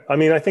little bit. I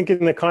mean, I think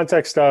in the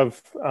context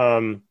of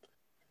the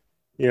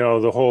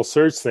whole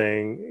Serge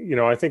thing,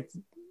 I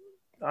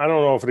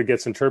don't know if it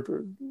gets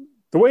interpreted.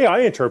 The way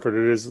I interpret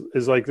it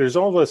is like there's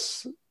all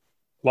this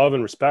love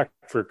and respect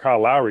for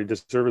Kyle Lowry,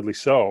 deservedly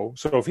so.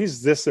 So if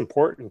he's this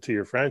important to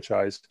your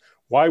franchise,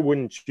 why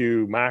wouldn't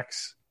you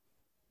max?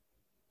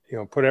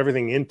 Put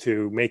everything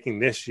into making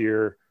this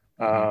year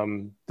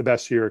the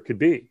best year it could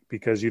be,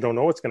 because you don't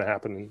know what's going to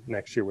happen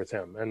next year with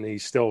him, and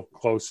he's still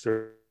close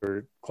to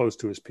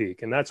his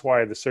peak, and that's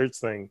why the Serge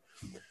thing.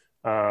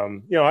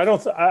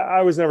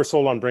 I was never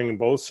sold on bringing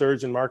both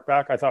Serge and Mark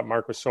back. I thought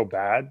Mark was so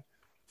bad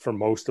for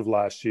most of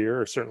last year,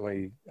 or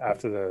certainly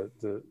after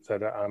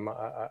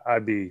I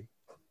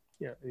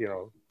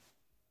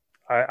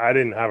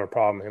didn't have a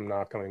problem him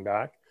not coming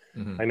back.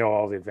 I know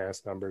all the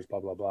advanced numbers, blah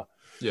blah blah.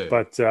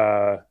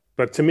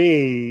 But to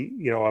me,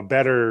 a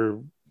better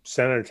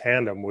center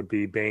tandem would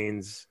be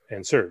Baines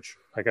and Serge.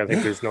 Like, I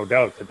think there's no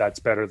doubt that that's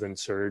better than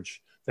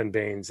Serge, than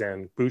Baines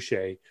and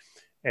Boucher.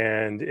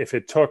 And if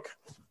it took,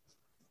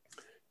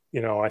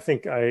 I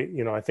think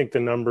the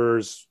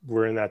numbers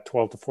were in that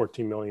 $12 to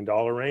 $14 million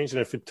range.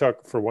 And if it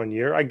took for 1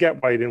 year, I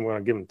get why you didn't want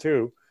to give him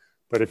 2.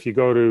 But if you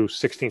go to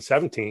 16,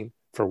 17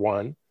 for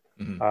 1,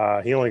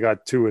 he only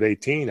got 2 at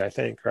 18, I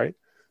think, right?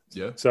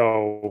 Yeah.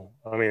 So,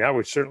 I mean, that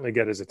would certainly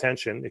get his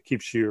attention. It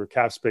keeps your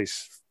cap sheet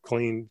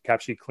clean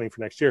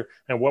for next year.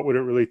 And what would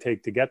it really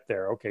take to get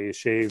there? Okay, you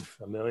shave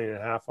 $1.5 million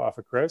off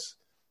of Chris.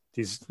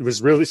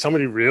 Was really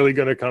somebody really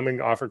going to come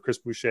and offer Chris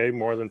Boucher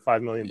more than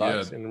 $5 million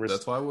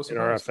that's why I was in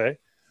RFA?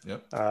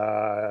 Yep.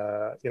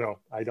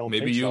 I don't.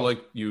 Maybe think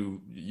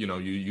you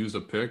use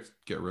a pick,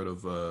 get rid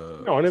of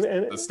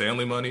the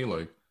Stanley money,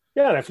 like.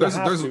 Yeah, and if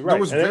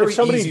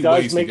somebody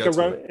does make a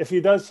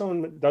run,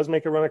 someone does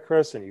make a run at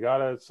Chris, and you got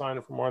to sign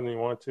him for more than you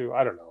want to,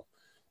 I don't know.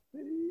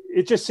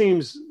 It just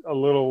seems a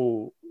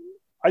little.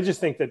 I just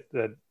think that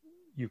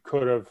you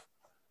could have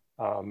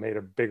made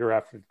a bigger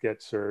effort to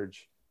get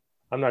Serge.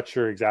 I'm not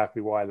sure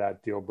exactly why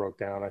that deal broke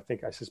down. I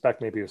suspect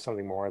maybe it was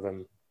something more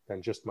than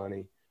just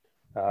money.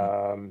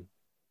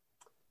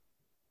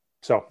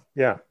 So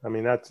yeah, I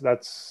mean that's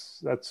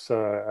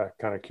a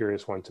kind of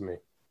curious one to me.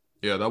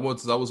 Yeah, that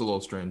was a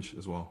little strange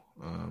as well.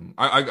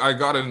 I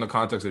got it in the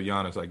context of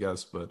Giannis, I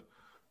guess, but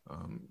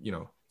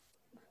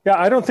Yeah,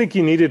 I don't think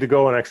you needed to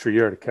go an extra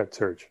year to cut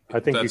Serge.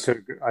 I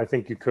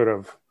think you could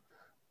have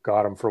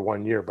got him for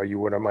 1 year, but you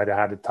might have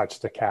had to touch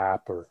the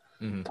cap or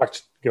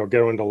get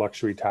into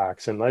luxury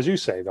tax. And as you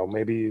say, though,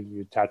 maybe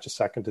you attach a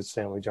second to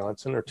Stanley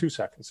Johnson or 2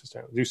 seconds to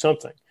Stanley. Do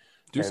something.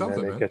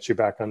 And it gets you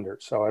back under.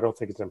 So I don't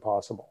think it's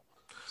impossible.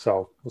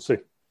 So we'll see.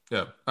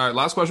 Yeah. All right.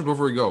 Last question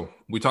before we go.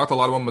 We talked a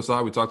lot about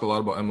Masai. We talked a lot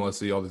about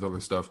MLSE, all this other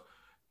stuff.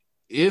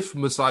 If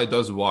Masai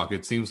does walk,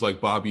 it seems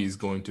like Bobby is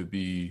going to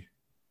be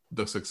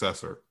the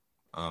successor.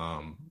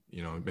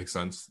 It makes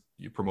sense.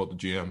 You promote the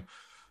GM.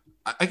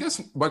 I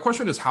guess my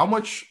question is, how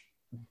much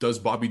does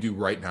Bobby do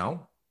right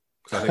now?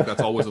 Because I think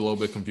that's always a little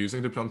bit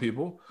confusing to some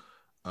people.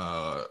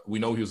 We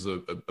know he was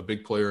a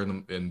big player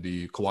in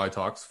the Kawhi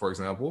talks, for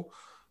example.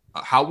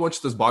 How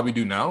much does Bobby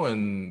do now?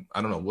 And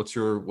I don't know, what's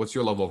your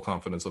level of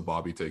confidence of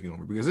Bobby taking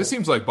over? Because it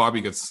seems like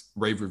Bobby gets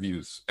rave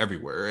reviews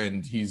everywhere,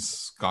 and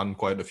he's gotten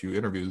quite a few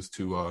interviews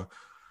to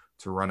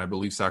run, I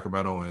believe,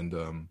 Sacramento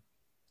and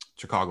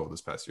Chicago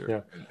this past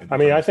year.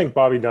 Yeah, I think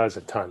Bobby does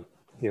a ton.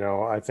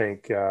 I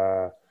think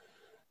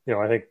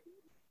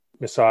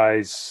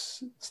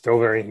Masai's still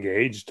very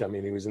engaged. I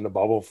mean, he was in the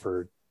bubble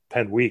for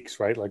 10 weeks,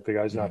 right? Like the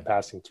guy's not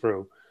passing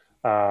through.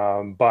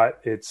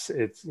 But it's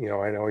I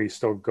know he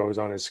still goes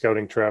on his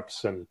scouting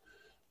trips and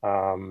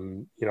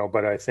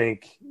but I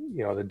think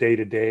the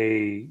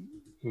day-to-day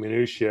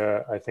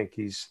minutia, I think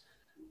he's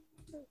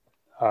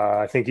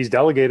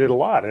delegated a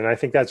lot, and I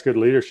think that's good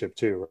leadership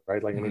too,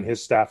 right? Like I mean,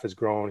 his staff has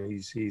grown.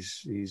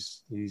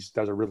 He's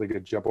does a really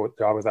good job with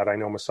that. I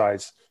know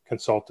Masai's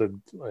consulted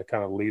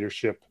kind of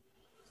leadership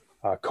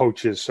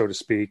coaches, so to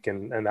speak,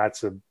 and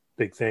that's a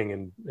big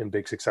thing in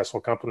big successful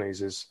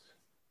companies is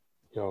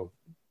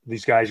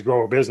these guys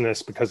grow a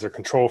business because they're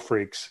control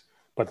freaks,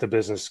 but the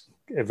business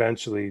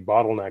eventually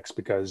bottlenecks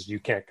because you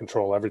can't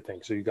control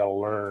everything. So you got to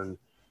learn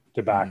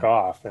to back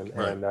off. And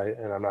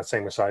I'm not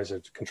saying Masai's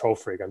a control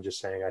freak. I'm just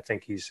saying I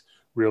think he's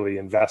really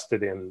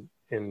invested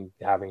in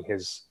having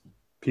his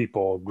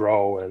people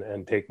grow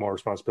and take more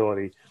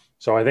responsibility.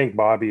 So I think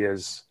Bobby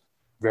is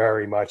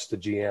very much the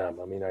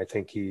GM. I mean, I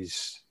think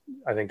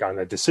on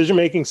the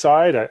decision-making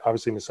side,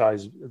 obviously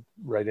Masai's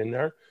right in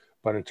there,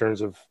 but in terms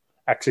of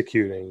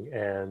executing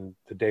and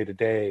the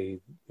day-to-day,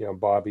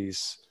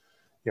 Bobby's,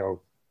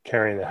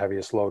 carrying the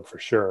heaviest load for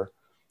sure.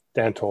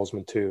 Dan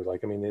Tolzman too.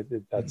 Like, I mean,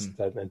 that's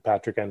that, and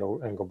Patrick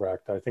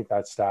Engelbrecht. I think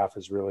that staff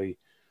is really,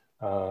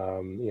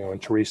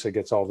 and Teresa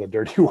gets all the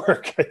dirty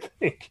work. I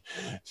think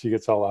she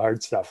gets all the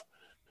hard stuff.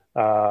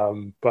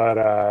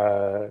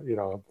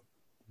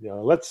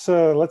 Let's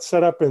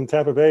set up in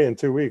Tampa Bay in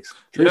 2 weeks.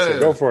 Teresa,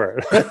 go for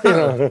it. It's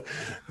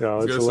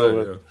a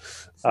little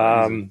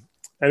bit.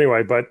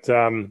 Anyway, but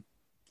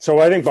so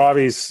I think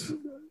Bobby's,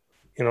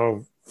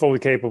 fully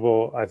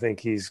capable. I think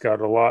he's got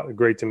a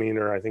great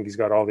demeanor. I think he's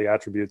got all the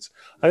attributes.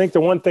 I think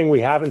the one thing we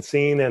haven't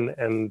seen,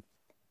 and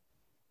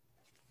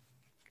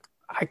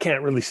I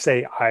can't really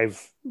say I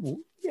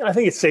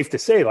think it's safe to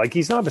say, like,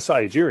 he's not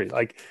Masai Ujiri.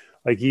 Like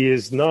he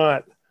is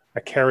not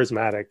a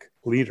charismatic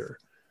leader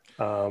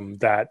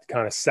that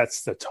kind of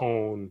sets the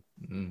tone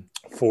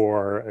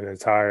for an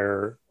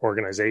entire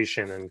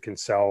organization and can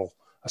sell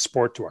a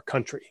sport to a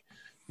country.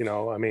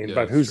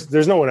 But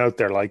there's no one out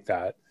there like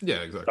that.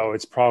 Yeah, exactly. So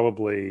it's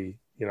probably,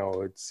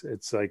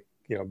 it's like,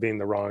 being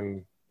the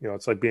wrong,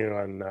 it's like being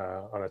on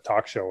a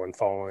talk show and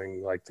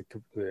following like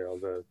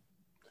the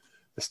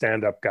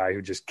stand-up guy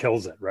who just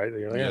kills it. Right.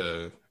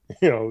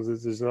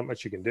 There's not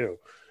much you can do.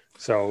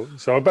 So,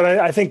 but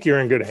I think you're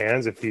in good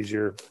hands if he's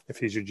your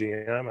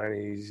GM. I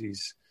mean,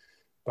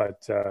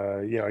 but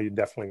you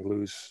definitely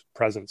lose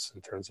presence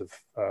in terms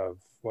of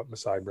what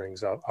Masai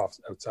brings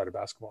outside of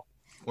basketball.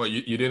 Well,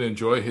 you didn't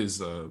enjoy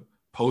his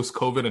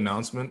post-COVID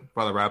announcement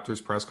by the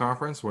Raptors press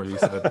conference where he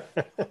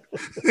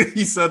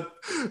said,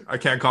 I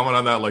can't comment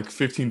on that like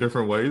 15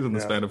 different ways in the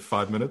span of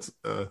 5 minutes.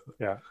 I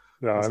mean,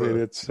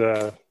 it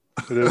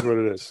is what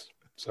it is.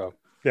 So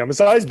yeah,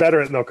 Masai's better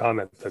at no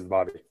comment than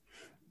Bobby.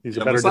 He's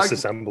a better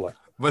disassembler.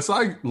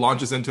 Masai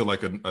launches into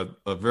like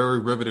a very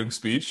riveting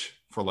speech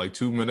for like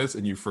 2 minutes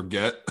and you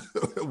forget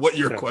what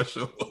your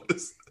question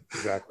was.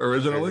 Exactly.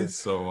 Originally.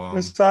 So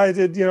Masai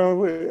did,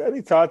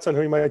 any thoughts on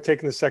who he might take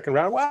in the second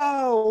round?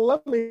 Well,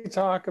 let me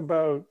talk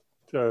about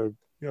the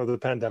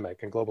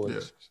pandemic and global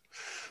issues.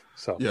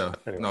 So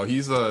anyway. No,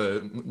 he's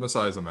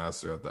Masai's a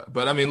master at that.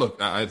 But I mean,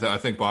 look, I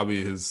think Bobby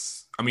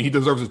he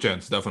deserves a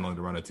chance definitely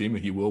to run a team,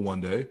 and he will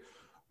one day.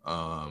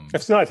 If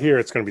it's not here,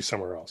 it's going to be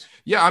somewhere else.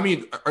 Yeah, I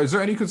mean, is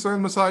there any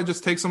concern Masai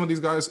just take some of these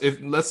guys? If,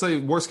 let's say,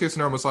 worst case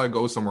scenario, Masai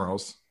goes somewhere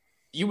else,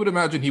 you would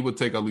imagine he would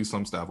take at least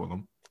some staff with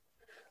him.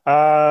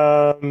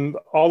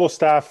 All the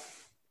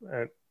staff,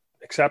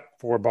 except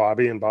for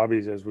Bobby, and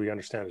Bobby's, as we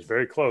understand, is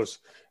very close.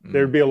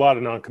 There'd be a lot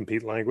of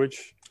non-compete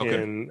language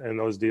in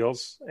those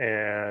deals.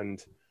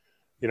 And,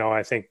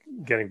 I think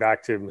getting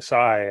back to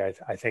Masai,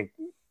 I think,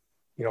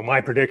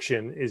 my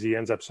prediction is he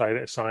ends up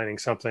signing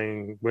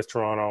something with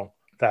Toronto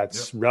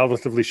that's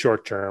relatively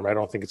short term. I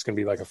don't think it's going to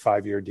be like a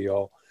 5-year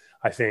deal.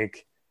 I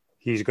think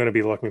he's going to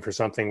be looking for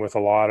something with a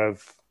lot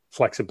of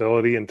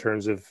flexibility in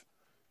terms of,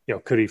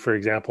 could he, for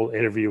example,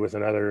 interview with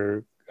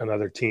another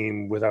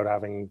team without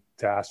having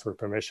to ask for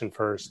permission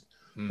first?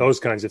 Those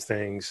kinds of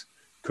things.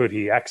 Could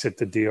he exit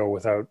the deal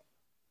without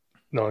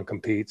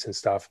non-competes and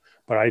stuff?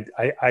 But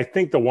I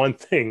think the one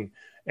thing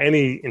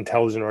any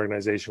intelligent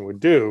organization would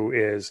do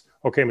is,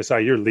 okay,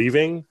 Masai, you're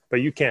leaving,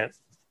 but you can't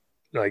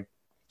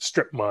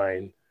strip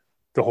mine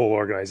the whole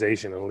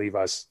organization and leave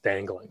us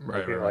dangling.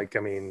 Right. I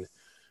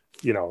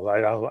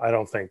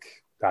don't think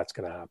that's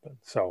going to happen.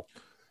 So,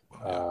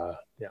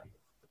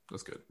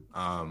 that's good.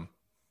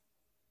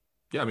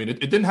 It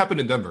didn't happen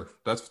in Denver.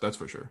 That's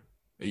for sure.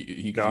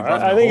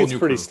 I think it's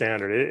pretty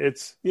standard.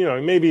 It's,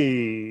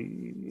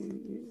 maybe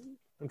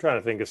I'm trying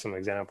to think of some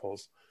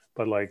examples,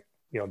 but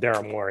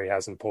Daryl Morey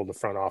hasn't pulled the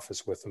front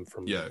office with him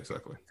from,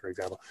 exactly. For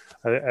example,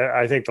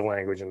 I think the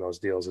language in those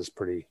deals is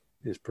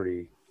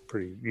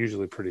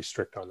usually pretty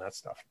strict on that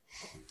stuff.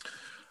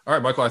 All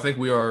right, Michael, I think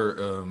we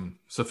are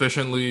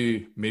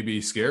sufficiently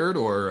maybe scared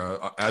or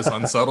as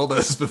unsettled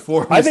as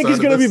before. I think he's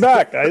going to be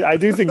back. I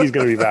do think he's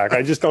going to be back.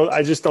 I just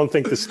don't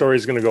think the story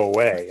is going to go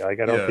away. I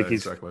don't think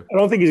he's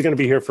going to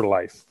be here for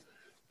life,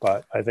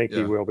 but I think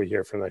he will be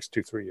here for the next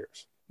 2-3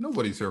 years.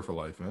 Nobody's here for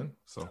life, man.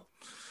 So,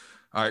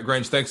 all right,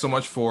 Grange, thanks so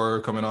much for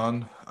coming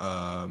on.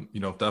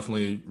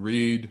 Definitely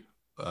read,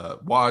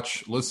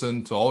 watch,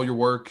 listen to all your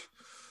work.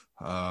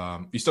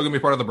 You still gonna be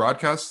part of the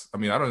broadcast? I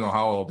mean, I don't know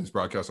how all these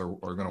broadcasts are going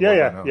to work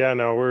right now. Yeah,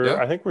 no,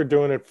 I think we're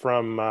doing it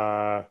from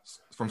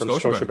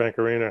Scotiabank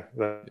Arena,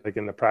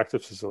 in the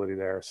practice facility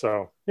there.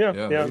 So me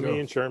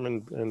and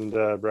Sherman and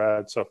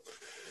Brad. So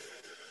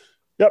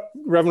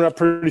revving up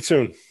pretty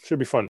soon. Should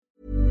be fun.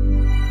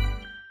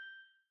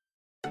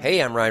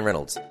 Hey, I'm Ryan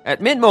Reynolds. At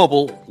Mint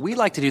Mobile, we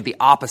like to do the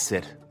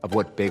opposite of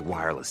what Big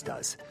Wireless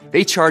does.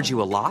 They charge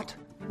you a lot.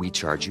 We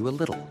charge you a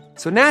little.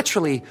 So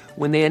naturally,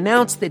 when they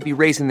announced they'd be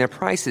raising their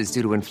prices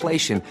due to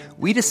inflation,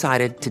 we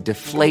decided to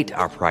deflate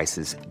our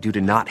prices due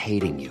to not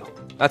hating you.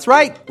 That's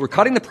right. We're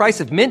cutting the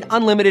price of Mint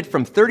Unlimited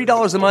from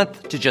 $30 a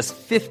month to just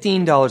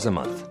 $15 a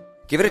month.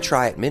 Give it a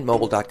try at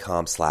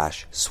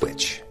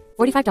mintmobile.com/switch.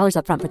 $45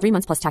 up front for 3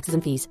 months plus taxes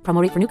and fees.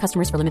 Promo rate for new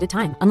customers for limited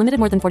time. Unlimited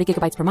more than 40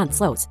 gigabytes per month.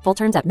 Slows full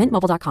terms at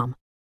mintmobile.com.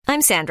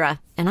 I'm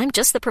Sandra, and I'm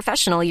just the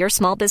professional your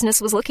small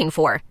business was looking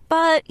for.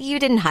 But you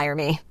didn't hire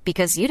me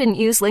because you didn't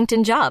use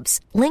LinkedIn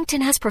Jobs.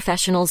 LinkedIn has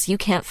professionals you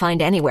can't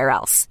find anywhere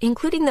else,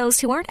 including those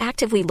who aren't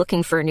actively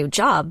looking for a new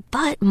job,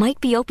 but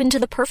might be open to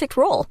the perfect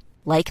role,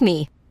 like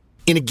me.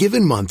 In a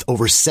given month,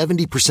 over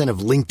 70% of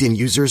LinkedIn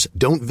users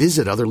don't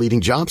visit other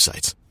leading job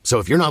sites. So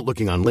if you're not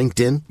looking on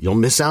LinkedIn, you'll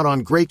miss out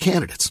on great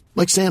candidates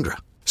like Sandra.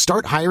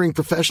 Start hiring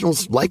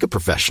professionals like a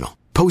professional.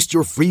 Post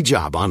your free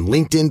job on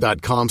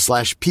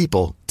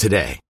linkedin.com/people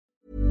today.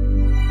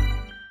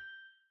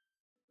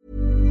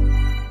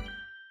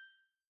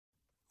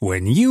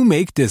 When you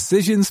make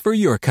decisions for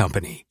your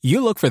company,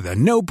 you look for the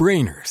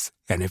no-brainers.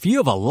 And if you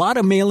have a lot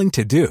of mailing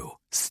to do,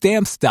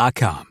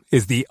 Stamps.com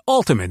is the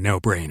ultimate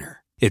no-brainer.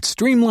 It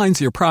streamlines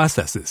your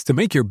processes to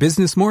make your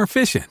business more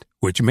efficient,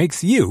 which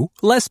makes you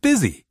less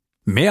busy.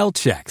 Mail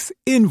checks,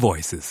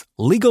 invoices,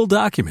 legal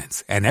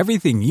documents, and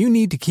everything you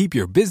need to keep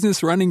your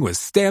business running with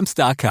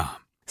Stamps.com.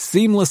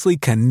 Seamlessly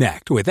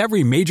connect with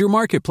every major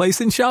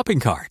marketplace and shopping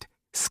cart.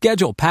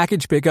 Schedule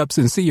package pickups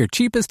and see your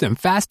cheapest and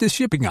fastest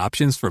shipping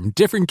options from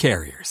different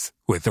carriers,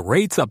 with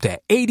rates up to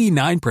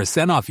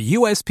 89% off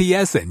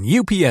USPS and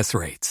UPS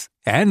rates.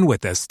 And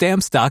with the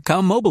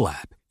Stamps.com mobile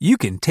app, you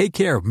can take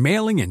care of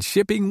mailing and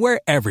shipping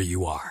wherever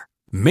you are.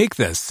 Make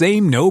the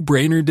same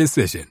no-brainer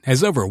decision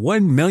as over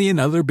 1 million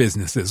other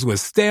businesses with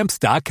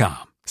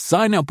Stamps.com.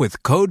 Sign up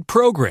with code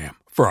PROGRAM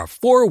for a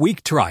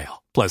 4-week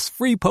trial, plus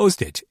free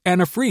postage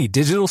and a free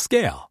digital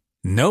scale.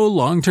 No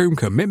long-term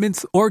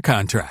commitments or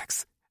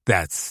contracts.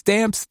 That's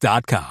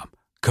Stamps.com.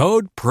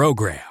 Code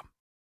PROGRAM.